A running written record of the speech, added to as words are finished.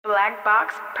Black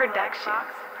Box Productions.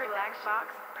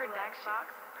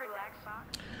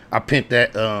 I pinned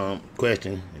that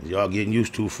question, y'all getting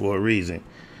used to for a reason.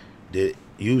 Did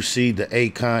you see the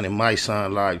Akon and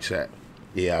Mysonne live chat?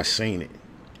 Yeah, I seen it.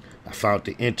 I found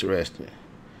it interesting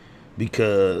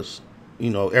because, you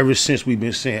know, ever since we've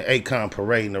been seeing Akon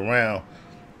parading around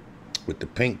with the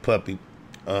pink puppy,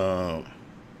 I've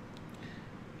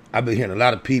been hearing a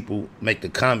lot of people make the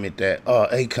comment that, oh,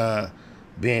 Akon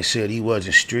being said he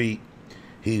wasn't street,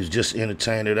 he was just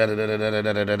entertainer, da da da da da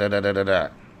da da da da da da.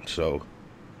 So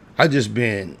I just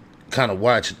been kind of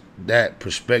watching that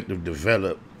perspective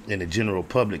develop in the general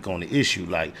public on the issue.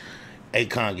 Like,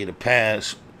 Akon get a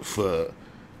pass for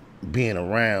being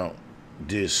around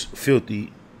this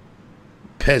filthy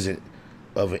peasant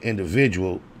of an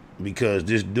individual because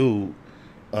this dude,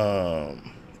 Akon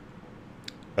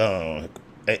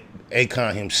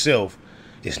himself,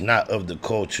 is not of the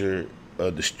culture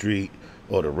of the street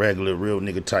or the regular real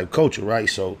nigga type culture, right?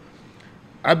 So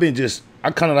I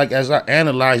kind of like, as I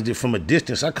analyzed it from a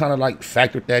distance, I kind of like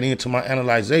factored that into my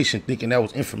analyzation, thinking that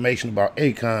was information about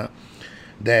Akon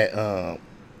that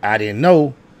I didn't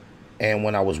know. And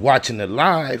when I was watching the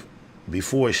live,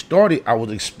 before it started, I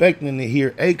was expecting to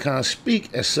hear Akon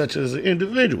speak as such as an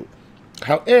individual.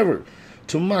 However,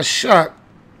 to my shock,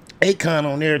 Akon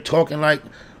on there talking like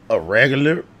a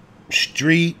regular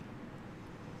street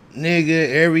nigga,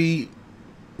 every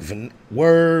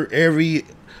word, every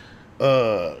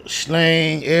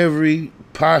slang, every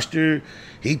posture,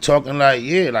 he talking like,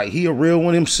 yeah, like he a real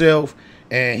one himself,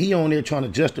 and he on there trying to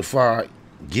justify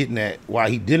getting that while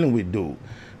he dealing with dude.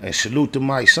 And salute to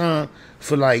Mysonne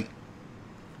for like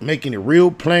making it real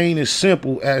plain and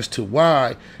simple as to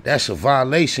why that's a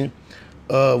violation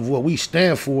of what we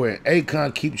stand for. And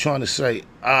Akon keep trying to say,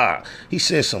 he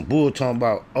said some bull talking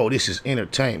about, oh, this is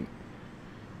entertainment.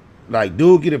 Like,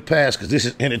 dude, get a pass because this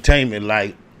is entertainment.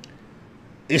 Like,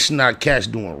 it's not cats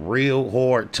doing real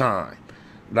hard time.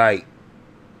 Like,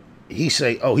 he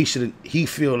say, oh, he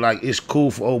feel like it's cool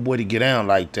for old boy to get down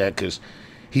like that because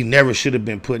he never should have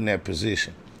been put in that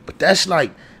position. But that's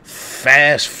like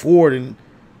fast forwarding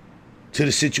to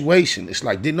the situation. It's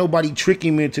like, did nobody trick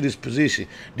him into this position?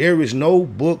 There is no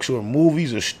books or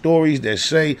movies or stories that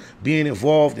say being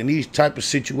involved in these type of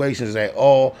situations at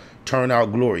all turn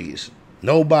out glorious.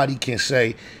 Nobody can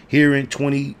say here in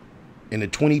the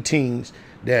 20 teens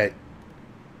that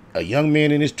a young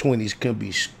man in his 20s can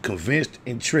be convinced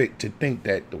and tricked to think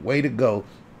that the way to go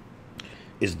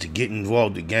is to get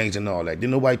involved in gangs and all that.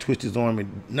 Didn't nobody twist his arm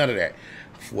and none of that.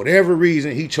 For whatever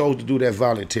reason, he chose to do that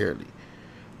voluntarily.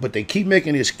 But they keep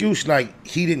making the excuse like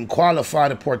he didn't qualify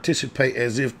to participate,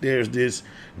 as if there's this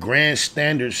grand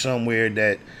standard somewhere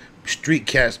that street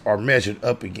cats are measured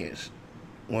up against.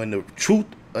 When the truth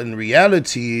and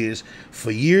reality is,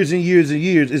 for years and years and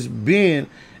years, it's been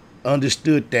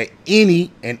understood that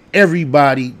any and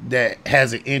everybody that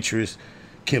has an interest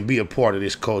can be a part of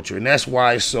this culture. And that's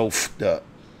why it's so fucked up.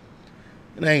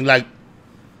 It ain't like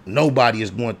nobody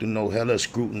is going through no hella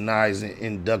scrutinizing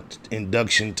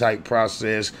induction type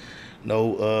process.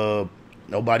 No,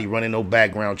 nobody running no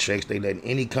background checks. They letting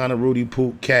any kind of Rudy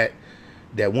Poop cat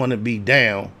that want to be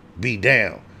down, be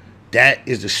down. That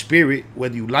is the spirit,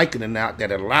 whether you like it or not,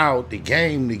 that allowed the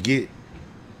game to get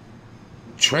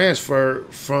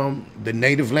transferred from the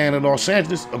native land of Los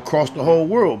Angeles across the whole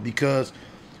world, because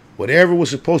whatever was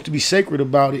supposed to be sacred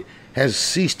about it has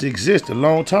ceased to exist a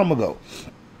long time ago.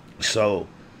 So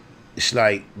it's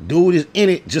like, dude is in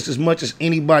it just as much as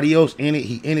anybody else in it.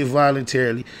 He in it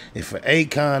voluntarily. And for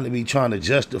Akon to be trying to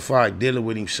justify dealing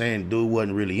with him saying dude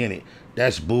wasn't really in it,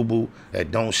 that's boo-boo.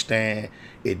 That don't stand.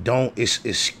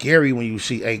 It's scary when you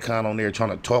see Akon on there trying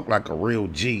to talk like a real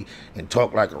G and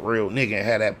talk like a real nigga and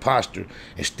have that posture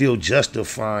and still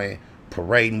justifying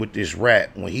parading with this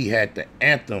rap when he had the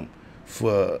anthem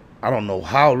for I don't know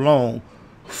how long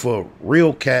for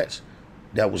real cats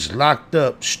that was locked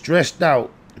up, stressed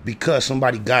out because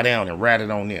somebody got down and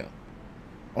ratted on them.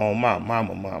 On my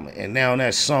mama. And now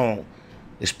that song,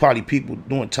 it's probably people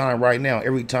doing time right now.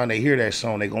 Every time they hear that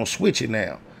song, they gonna switch it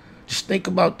now. Just think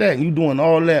about that. You doing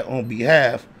all that on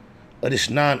behalf of this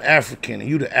non-African, and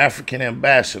you the African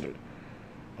ambassador.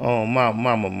 Oh, my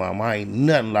mama. I ain't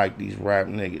nothing like these rap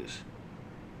niggas.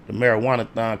 The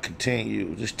marijuana-thon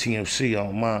continues. This TMC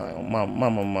on mine, on my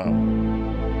mama.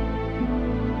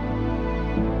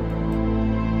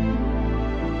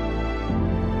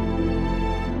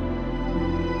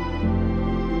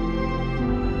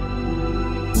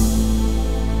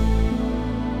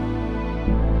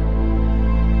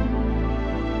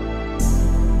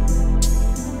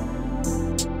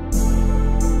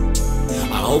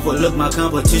 Overlook my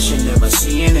competition, never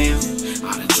seeing them.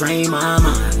 I done train my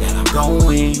mind that I'm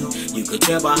going. You could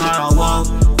tell by how I walk,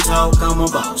 talk, I'm a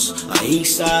boss. A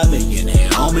east side millionaire,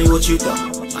 homie, what you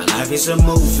thought? My life is a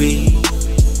movie.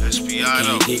 SPI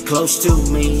Can't get close to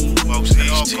me.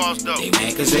 They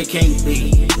mad cause they can't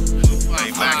be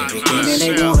everything that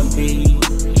they wanna be.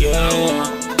 Yeah.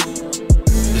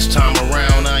 This time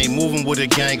around, I ain't moving with a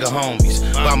gang of homies.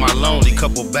 By my lonely,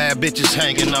 couple bad bitches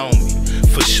hanging on me.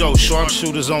 For sure,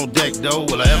 sharpshooters on deck though.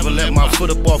 Will I ever let my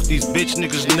foot up off these bitch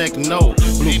niggas' neck? No.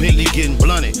 Blue Bentley getting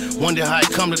blunted. Wonder how it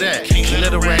come to that. Can't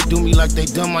let a rat do me like they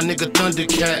done my nigga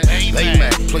Thundercat.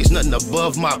 Baymac, place nothing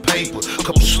above my paper.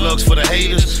 Couple slugs for the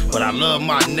haters, but I love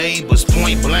my neighbors.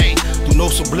 Point blank, do no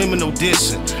subliminal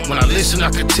dissing. When I listen,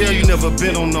 I can tell you never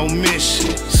been on no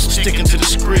mission. Sticking to the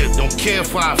script, don't care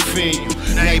if I offend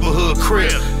you. Neighborhood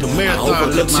crib, the marathon I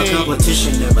overlook my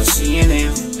competition, never seeing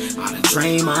them. I done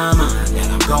train my mind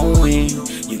that I'm going.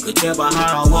 You could tell by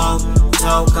how I walk,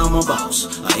 talk, I'm a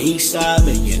boss. A east side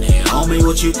millionaire, homie,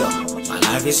 what you thought? My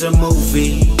life is a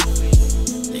movie.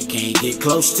 They can't get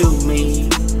close to me.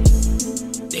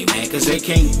 They mad cause they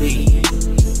can't be.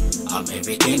 I'm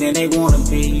everything that they wanna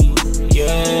be.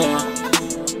 Yeah.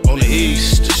 On the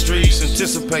east, the streets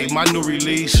anticipate my new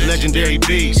release. Legendary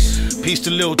beast, peace to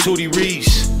Lil Tootie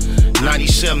Reese.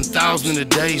 97,000 in a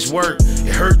day's work.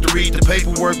 It hurt to read the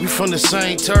paperwork, we from the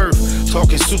same turf.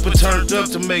 Talking super turned up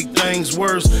to make things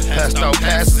worse. Passed out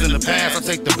passes in the past, I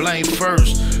take the blame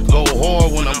first. Go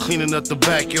hard when I'm cleaning up the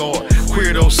backyard.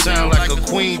 Queerdos sound like a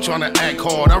queen trying to act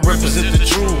hard. I represent the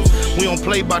truth, we don't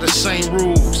play by the same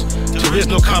rules. There is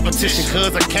no competition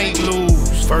cause I can't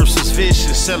lose. First is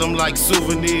vicious, sell them like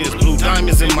souvenirs. Blue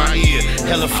diamonds in my ear,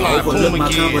 hella fly overlook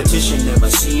my competition, never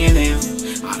seeing them.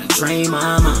 I done train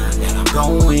my mind that I'm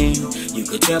going. You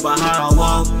could tell by how I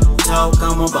walk, talk,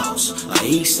 I'm a boss. A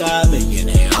east side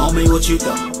millionaire, homie, what you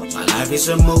thought? My life is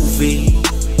a movie.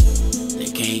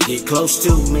 They can't get close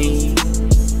to me.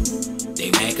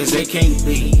 They mad cause they can't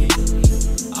be.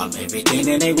 I'm everything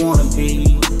that they wanna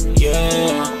be.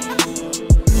 Yeah.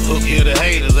 Look here, the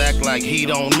haters act like he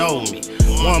don't know me.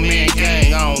 One man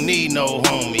gang, I don't need no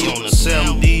homie. On the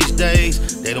 7 these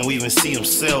days, they don't even see him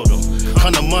seldom.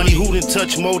 Hunter money, who done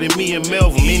touch more than me and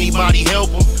Melvin? Anybody help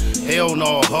him? Hell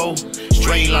no, ho.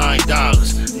 Straight line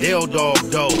dollars, they'll dog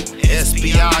dough.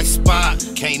 SBI spot,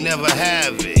 can't never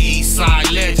have it. East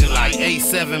side legend like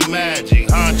A7 Magic.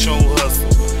 Honcho hustle.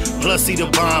 Plus see the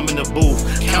bomb in the booth,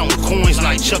 counting coins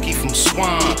like Chucky from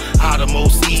Swan. How the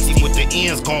most easy with the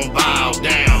ends gon' bow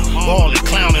down. Ballin',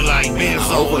 clowning like Benzo.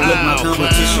 I overlook my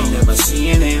competition, never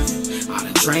seeing them. I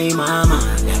done train my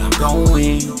mind that I'm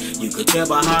going. You could tell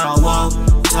by how I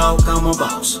walk, talk, I'm a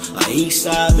boss. A east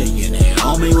side millionaire,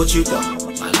 homie, what you thought?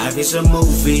 My life is a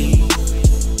movie.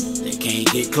 They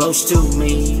can't get close to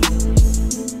me.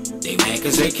 They mad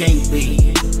cause they can't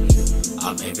be.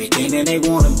 I'm everything that they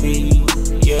wanna be.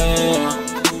 Yeah.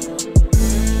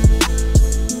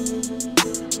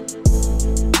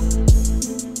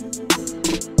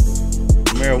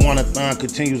 Marijuana-thon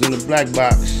continues in the black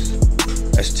box.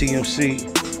 That's TMC.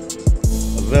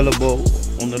 Available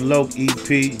on the Loke EP.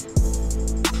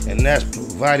 And that's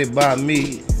provided by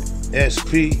me,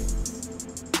 SP.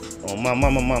 On my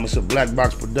mama, it's a black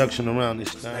box production around this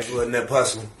thing. Thank you, Nip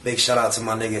Hustle. Big shout out to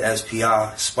my nigga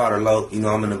SPI, Spotter Loke. You know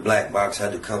I'm in the black box,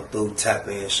 had to come through, tap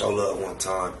in, show love one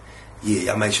time. Yeah,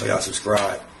 y'all make sure y'all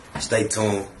subscribe. Stay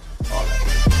tuned. All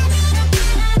that.